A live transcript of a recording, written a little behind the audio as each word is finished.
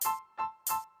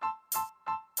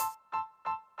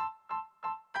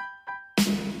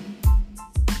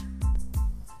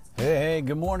Hey,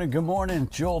 good morning, good morning.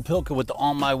 Joel Pilka with the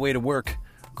On My Way to Work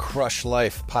Crush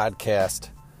Life podcast.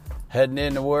 Heading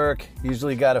into work,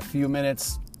 usually got a few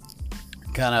minutes,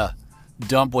 kind of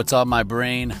dump what's on my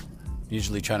brain.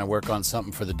 Usually trying to work on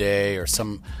something for the day or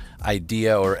some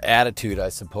idea or attitude, I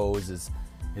suppose, is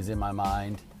in my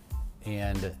mind.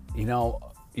 And,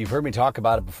 you've heard me talk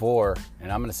about it before,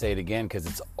 and I'm going to say it again because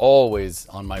it's always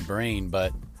on my brain.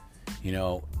 But,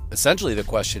 essentially the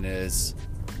question is,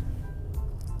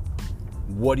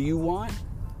 what do you want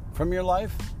from your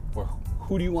life? Or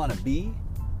who do you want to be?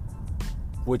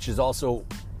 Which is also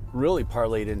really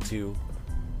parlayed into,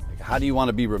 how do you want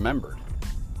to be remembered?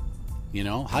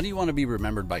 How do you want to be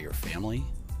remembered by your family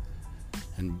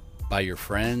and by your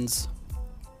friends?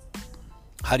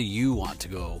 How do you want to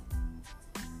go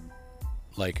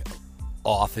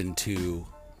off into,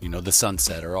 the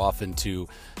sunset, or off into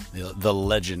the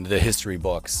legend, the history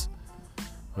books,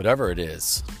 whatever it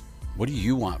is? What do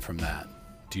you want from that?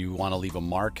 Do you want to leave a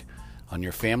mark on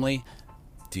your family?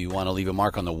 Do you want to leave a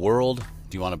mark on the world?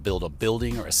 Do you want to build a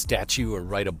building or a statue or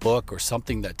write a book or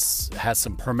something that has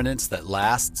some permanence that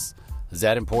lasts? Is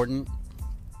that important?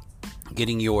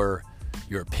 Getting your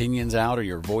opinions out or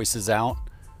your voices out?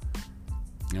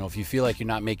 If you feel like you're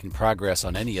not making progress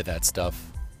on any of that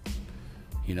stuff,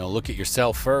 look at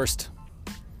yourself first.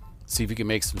 See if you can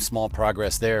make some small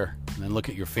progress there, and then look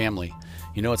at your family.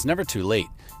 It's never too late.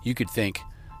 You could think,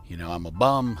 I'm a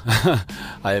bum.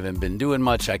 I haven't been doing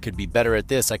much. I could be better at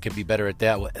this. I could be better at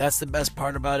that. Well, that's the best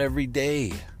part about every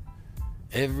day.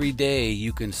 Every day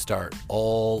you can start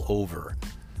all over.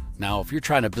 Now, if you're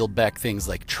trying to build back things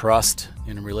like trust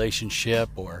in a relationship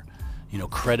or,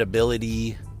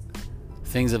 credibility,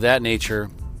 things of that nature,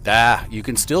 you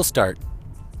can still start.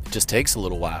 It just takes a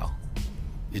little while.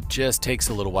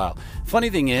 Funny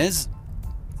thing is,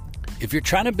 if you're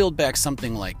trying to build back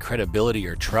something like credibility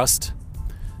or trust,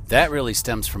 that really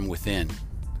stems from within.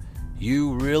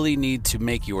 You really need to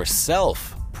make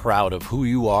yourself proud of who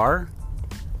you are.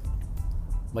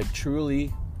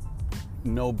 Truly,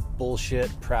 no bullshit,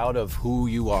 proud of who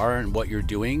you are and what you're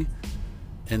doing.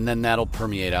 And then that'll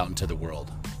permeate out into the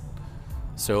world.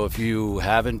 So if you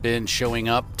haven't been showing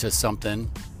up to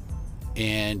something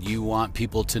and you want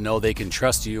people to know they can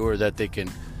trust you, or that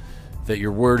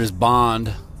your word is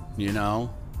bond,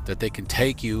 that they can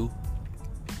take you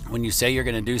when you say you're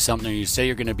going to do something, or you say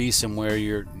you're going to be somewhere,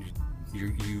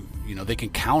 they can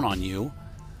count on you.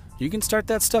 You can start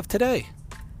that stuff today.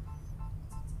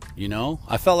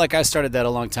 I felt like I started that a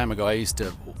long time ago. I used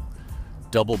to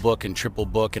double book and triple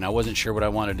book, and I wasn't sure what I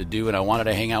wanted to do, and I wanted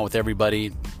to hang out with everybody,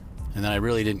 and then I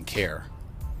really didn't care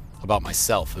about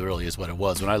myself. It really is what it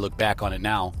was. When I look back on it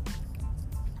now,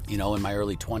 in my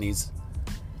early 20s,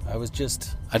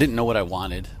 I didn't know what I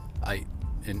wanted.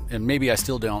 And maybe I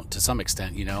still don't to some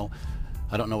extent,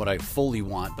 I don't know what I fully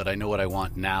want, but I know what I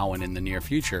want now and in the near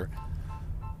future.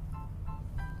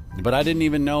 But I didn't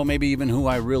even know maybe even who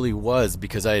I really was,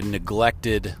 because I had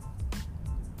neglected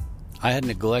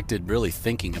really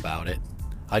thinking about it.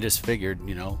 I just figured,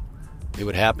 it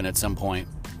would happen at some point.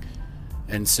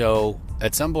 And so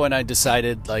at some point I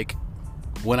decided,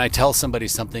 when I tell somebody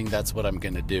something, that's what I'm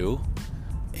going to do.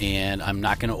 And I'm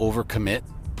not going to overcommit.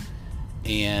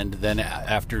 And then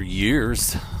after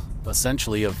years,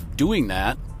 essentially, of doing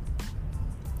that,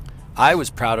 I was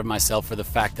proud of myself for the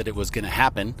fact that it was going to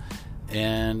happen.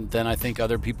 And then I think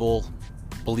other people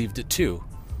believed it too.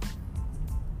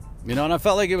 And I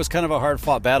felt like it was kind of a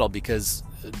hard-fought battle, because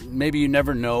maybe you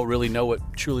never really know what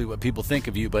people think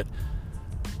of you. But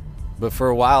for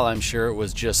a while, I'm sure it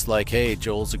was just like, hey,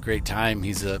 Joel's a great time.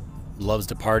 Loves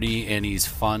to party, and he's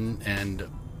fun, and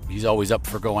he's always up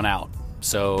for going out.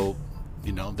 So,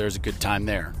 there's a good time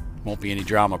there. Won't be any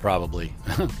drama probably,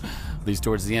 at least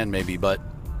towards the end maybe. But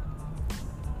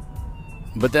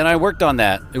then I worked on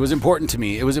that. It was important to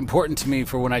me. It was important to me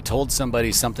for when I told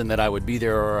somebody something, that I would be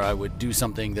there, or I would do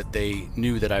something that they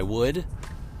knew that I would.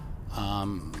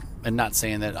 And not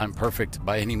saying that I'm perfect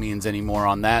by any means anymore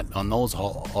on those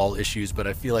all issues, but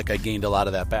I feel like I gained a lot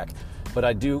of that back. But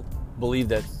I do believe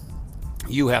that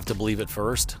you have to believe it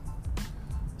first.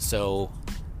 So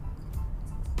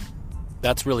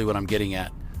that's really what I'm getting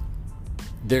at.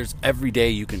 There's every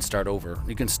day you can start over.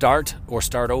 You can start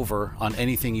over on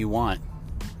anything you want.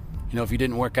 If you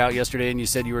didn't work out yesterday and you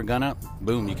said you were gonna,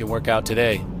 boom, you can work out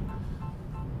today.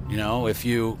 If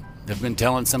you have been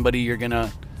telling somebody you're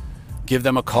gonna give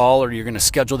them a call, or you're gonna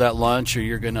schedule that lunch, or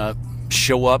you're gonna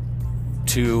show up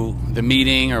to the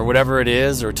meeting or whatever it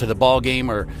is, or to the ball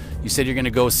game, or you said you're gonna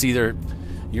go see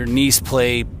your niece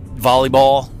play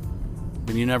volleyball,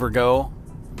 and you never go.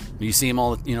 You see them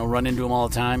all, run into them all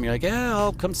the time. You're like, yeah,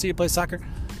 I'll come see you play soccer.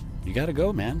 You got to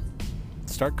go, man.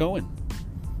 Start going.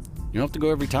 You don't have to go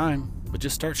every time, but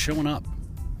just start showing up.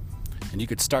 And you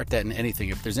could start that in anything.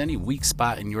 If there's any weak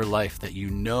spot in your life that you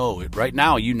know, right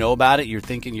now you know about it, you're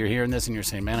thinking, you're hearing this and you're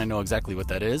saying, man, I know exactly what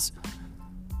that is.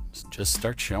 Just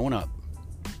start showing up.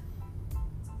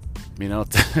 You know,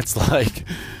 it's like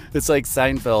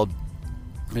Seinfeld,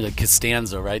 like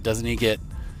Costanza, right? Doesn't he get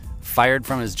fired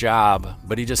from his job,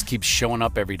 but he just keeps showing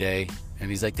up every day? And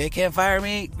he's like, they can't fire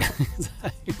me.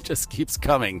 He just keeps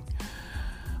coming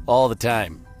all the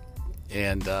time.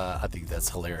 And I think that's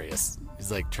hilarious.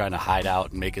 He's like trying to hide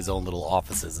out and make his own little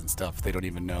offices and stuff. They don't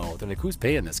even know. They're like, who's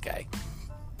paying this guy?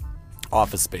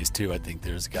 Office Space too. I think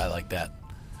there's a guy like that.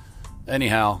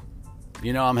 Anyhow,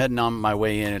 you know, I'm heading on my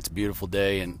way in. It's a beautiful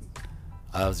day. And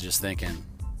I was just thinking,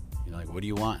 you know, like, what do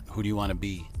you want? Who do you want to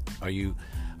be? Are you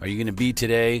going to be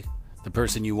today the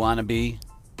person you want to be?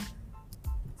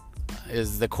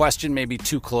 Is the question maybe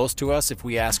too close to us if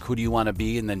we ask who do you want to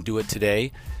be and then do it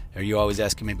today? Are you always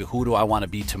asking maybe who do I want to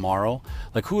be tomorrow?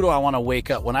 Like, who do I want to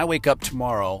wake up? When I wake up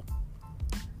tomorrow,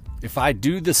 if I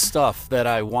do the stuff that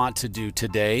I want to do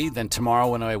today, then tomorrow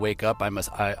when I wake up, I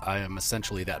am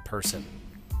essentially that person,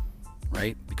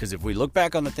 right? Because if we look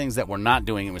back on the things that we're not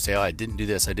doing and we say, oh, I didn't do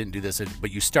this,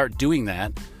 but you start doing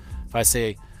that. If I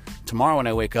say, tomorrow when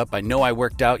I wake up, I know I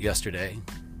worked out yesterday,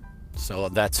 so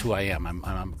that's who I am.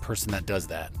 I'm a person that does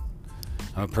that.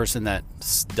 I'm a person that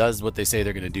does what they say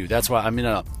they're going to do. That's why I'm in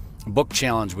a book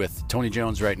challenge with Tony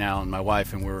Jones right now and my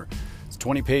wife, and it's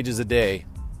 20 pages a day.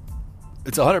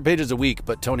 It's 100 pages a week,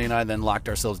 but Tony and I then locked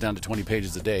ourselves down to 20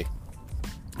 pages a day.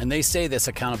 And they say this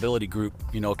accountability group,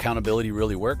 you know, accountability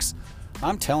really works.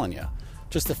 I'm telling you,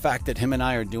 just the fact that him and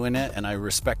I are doing it, and I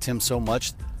respect him so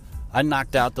much. I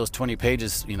knocked out those 20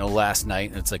 pages, you know, last night,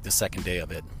 and it's like the second day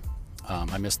of it.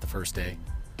 I missed the first day.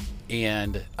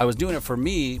 And I was doing it for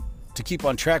me to keep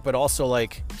on track, but also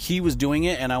like he was doing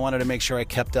it and I wanted to make sure I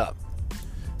kept up.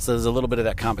 So there's a little bit of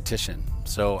that competition.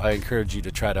 So I encourage you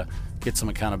to try to get some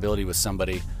accountability with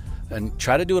somebody and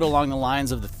try to do it along the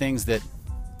lines of the things that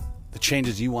the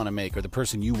changes you want to make or the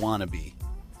person you want to be.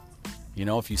 You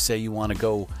know, if you say you want to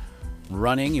go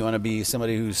running, you want to be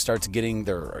somebody who starts getting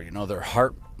their, you know, their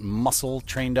heart muscle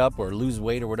trained up or lose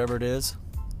weight or whatever it is,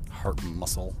 heart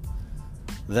muscle,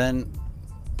 then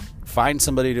find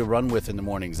somebody to run with in the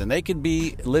mornings. And they could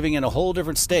be living in a whole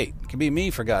different state. It could be me,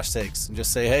 for gosh sakes. And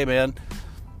just say, hey, man,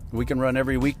 we can run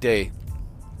every weekday.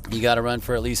 You got to run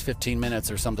for at least 15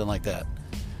 minutes or something like that.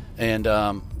 And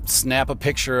snap a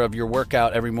picture of your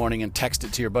workout every morning and text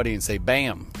it to your buddy and say,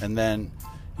 bam. And then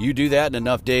you do that in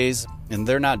enough days and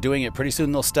they're not doing it. Pretty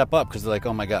soon they'll step up because they're like,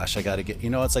 oh my gosh, I got to get, you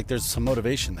know, it's like there's some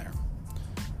motivation there.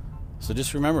 So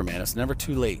just remember, man, it's never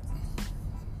too late.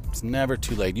 It's never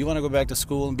too late. You want to go back to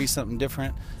school and be something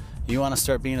different? You want to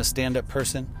start being a stand-up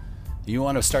person? You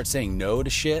want to start saying no to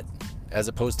shit as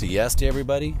opposed to yes to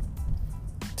everybody?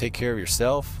 Take care of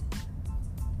yourself.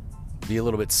 Be a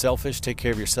little bit selfish. Take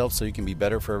care of yourself so you can be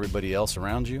better for everybody else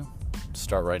around you.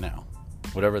 Start right now.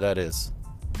 Whatever that is.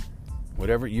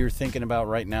 Whatever you're thinking about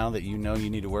right now that you know you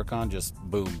need to work on, just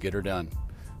boom, get her done.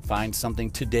 Find something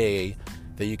today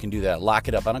that you can do that. Lock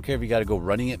it up. I don't care if you got to go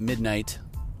running at midnight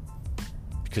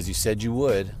because you said you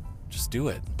would. Just do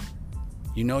it.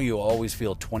 You know you'll always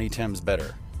feel 20 times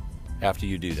better after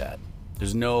you do that.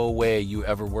 There's no way you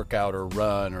ever work out or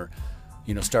run or,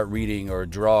 you know, start reading or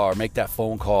draw or make that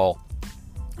phone call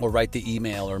or write the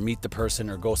email or meet the person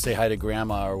or go say hi to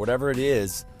grandma or whatever it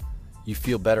is. You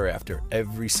feel better after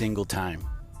every single time.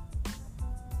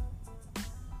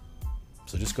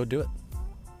 So just go do it.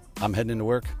 I'm heading into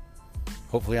work.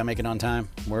 Hopefully I make it on time.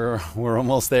 We're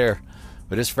almost there.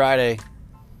 But it's Friday.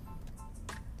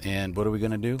 And what are we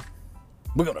going to do?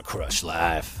 We're going to crush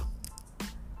life.